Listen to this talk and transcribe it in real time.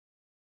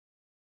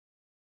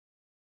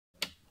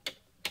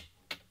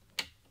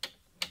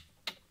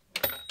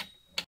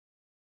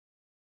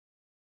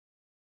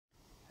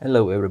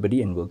Hello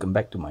everybody and welcome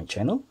back to my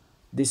channel.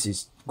 This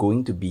is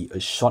going to be a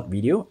short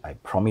video, I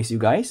promise you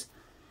guys.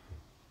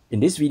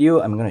 In this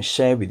video, I'm going to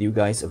share with you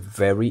guys a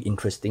very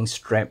interesting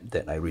strap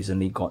that I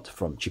recently got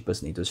from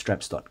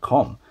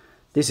cheapestnatostraps.com.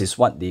 This is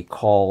what they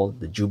call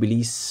the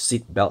Jubilee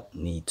Seat Belt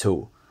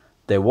NATO.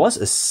 There was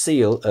a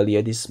sale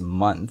earlier this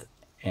month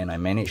and I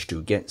managed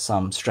to get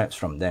some straps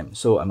from them.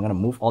 So I'm going to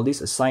move all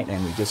this aside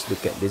and we just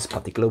look at this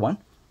particular one.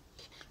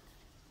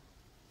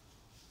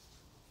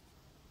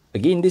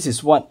 Again, this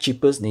is what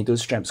Cheapest NATO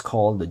Straps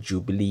call the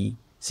Jubilee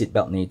Seat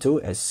Belt NATO.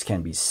 As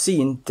can be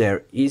seen,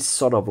 there is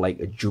sort of like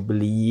a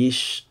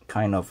Jubilee-ish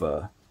kind of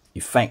a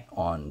effect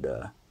on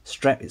the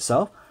strap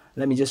itself.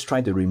 Let me just try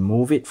to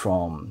remove it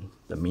from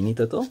the mini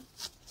turtle.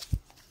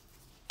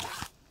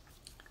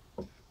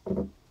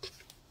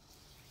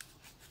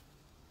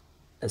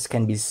 As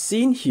can be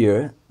seen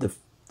here, the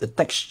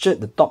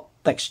top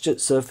textured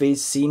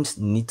surface seems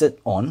knitted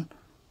on.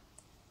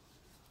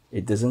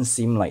 It doesn't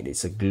seem like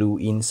it's a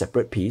glue-in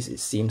separate piece. It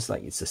seems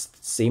like it's the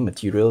same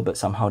material, but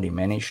somehow they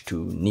managed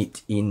to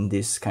knit in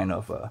this kind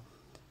of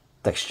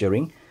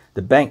texturing.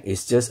 The back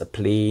is just a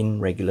plain,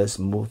 regular,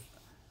 smooth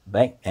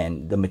back,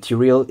 and the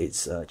material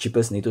is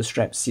Cheapest NATO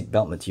Straps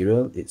seatbelt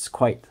material. It's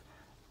quite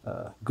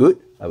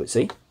good, I would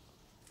say.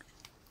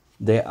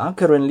 There are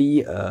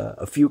currently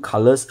a few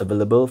colors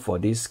available for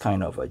this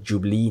kind of a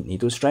Jubilee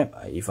NATO strap.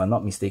 If I'm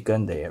not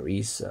mistaken, there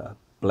is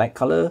black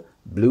color,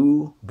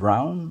 blue,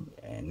 brown,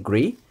 and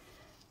gray.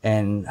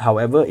 And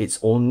however, it's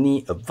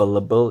only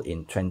available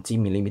in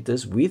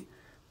 20mm width.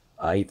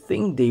 I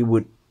think they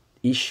would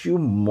issue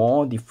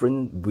more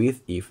different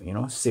width if,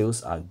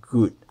 sales are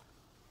good.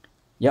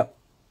 Yep,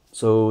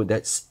 so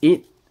that's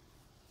it.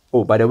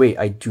 Oh, by the way,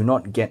 I do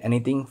not get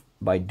anything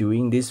by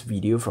doing this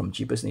video from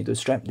Cheapest NATO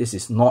Strap. This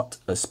is not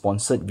a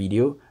sponsored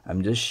video.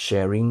 I'm just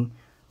sharing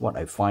what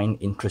I find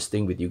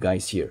interesting with you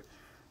guys here.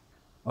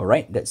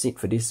 Alright, that's it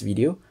for this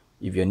video.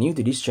 If you're new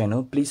to this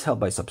channel, please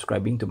help by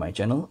subscribing to my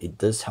channel. It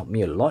does help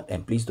me a lot,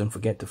 and please don't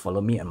forget to follow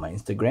me on my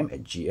Instagram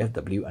at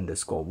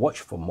gfw_watch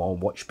for more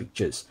watch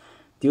pictures.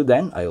 Till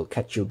then, I'll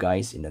catch you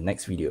guys in the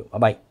next video. Bye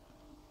bye.